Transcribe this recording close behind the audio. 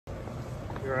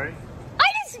right?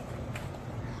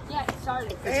 Yeah, it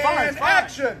started. It's fine. It's fine.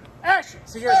 Action! Action!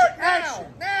 So you Start action.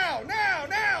 now!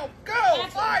 Go! Action.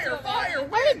 Fire! I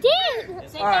Win! did.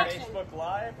 Say action. Facebook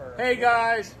Live or Hey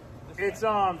guys, it's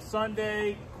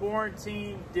Sunday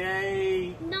quarantine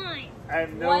day. 9. I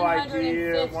have no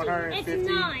idea. 150. 'It's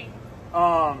 9.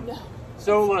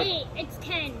 So look, 8. It's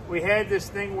 10. we had this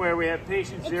thing where we have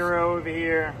patient 0 over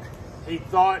here. He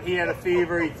thought he had a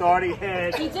fever. He thought he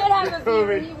had He did have a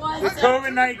fever. He the was.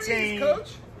 COVID-19,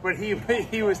 Coach? but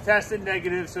he was tested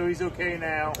negative, so he's okay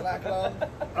now. Black lung.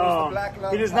 Black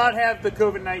lung. He does not have the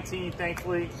COVID-19,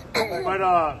 thankfully.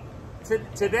 But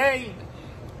today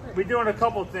we're doing a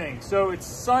couple things. So it's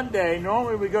Sunday.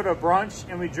 Normally we go to brunch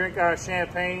and we drink our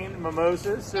champagne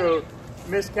mimosas. So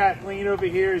Miss Kathleen over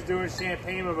here is doing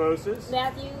champagne mimosas.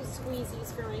 Matthew Squeezy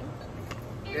screwing.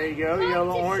 There you go. You got a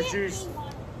little orange juice.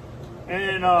 And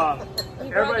then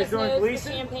everybody's his doing nose,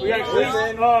 Gleason. the champagne We got bottle.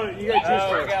 Gleason. Oh, you got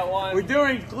juice we first. got one. We're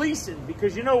doing Gleason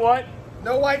because you know what?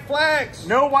 No white flags.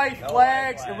 No white No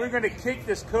flags, white and we're flags. going to kick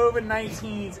this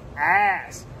COVID-19's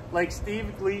ass like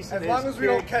Steve Gleason. As long as we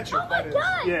don't catch it. Oh my that is.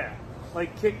 god! Yeah,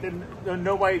 like kick the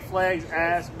no white flags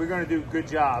ass. We're going to do a good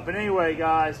job. But anyway,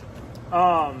 guys,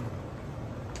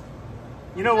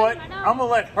 you know what? I'm going to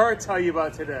let her tell you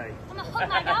about today. I'm gonna hook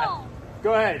my dog.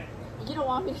 Go ahead. You don't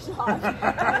want me to talk.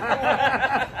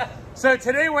 So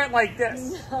today went like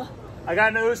this. I got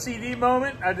an OCD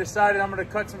moment. I decided I'm going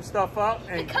to cut some stuff up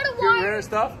and cut a get wire. rid of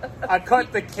stuff. I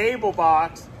cut the cable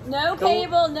box. No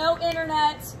cable, no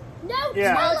internet, No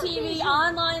Yeah. no television. TV,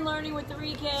 online learning with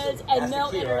 3 kids, and That's no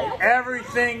the key, internet. right?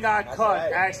 Everything got That's cut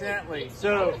right. accidentally.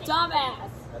 So Dumbass.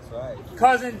 That's right.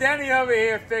 cousin Denny over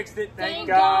here fixed it. Thank Thank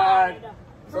God. God.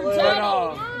 For Salute. Jenny.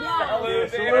 Yeah. Yeah. the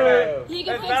Salute. internet. He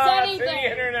can It's fix not anything.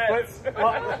 the internet.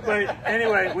 But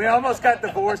anyway, we almost got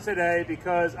divorced today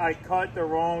because I cut the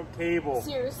wrong cable.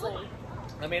 Seriously.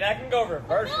 I mean, I can go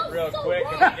reverse it real so quick.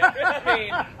 bad. I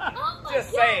mean, Oh my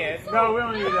just God, saying. it's so No, we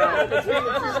don't need that.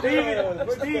 Steve,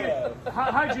 Steve,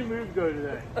 how'd you move go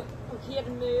today? He had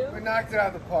to move. We knocked it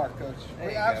out of the park, Coach. There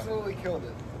We you go. absolutely killed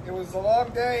it. It was a long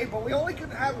day, but we only could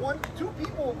have 2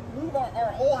 people move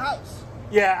our whole house.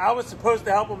 Yeah, I was supposed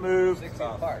to help him move, 6 feet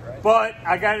apart, right? but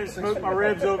I got to smoke my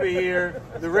ribs over here.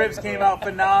 The ribs came out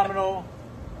phenomenal.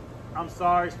 I'm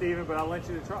sorry, Steven, but I lent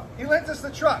you the truck. He lent us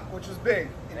the truck, which was big. It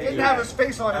There didn't you have go. his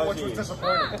face on That it, was which was huge.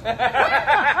 disappointing. I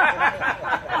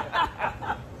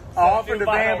offered the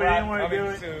van, but I didn't want to do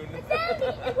it. Soon. Daddy,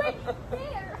 it went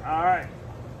there. All right.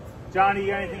 Johnny, you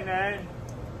got anything to add?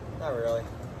 Not really.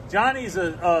 Johnny's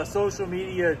a social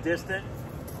media distant.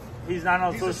 He's not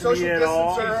on He's a social media at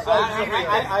all.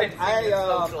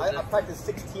 distancer. I practice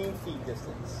 16 feet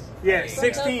distance. Yeah, Social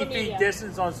 16 media. feet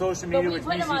distance on social But media, we which put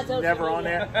means him on he's social never on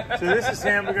media. there. So this is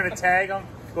him. We're going to tag him,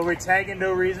 but we're tagging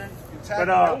no reason. tagging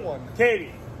But no one.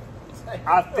 Katie,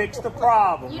 I fixed the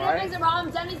problem, You didn't fix right? the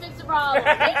problem. Denny fixed the problem.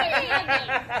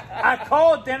 I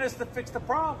called Dennis to fix the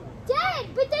problem. Dad,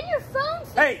 but then your phone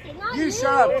fixed Hey, it, not you shut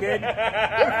up, kid.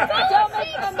 Don't make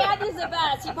him mad. He's the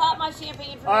best. He popped my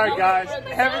champagne for me. All right, Don't guys. make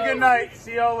him Have a good night.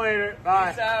 See y'all later.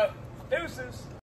 Bye. Peace out. Deuces.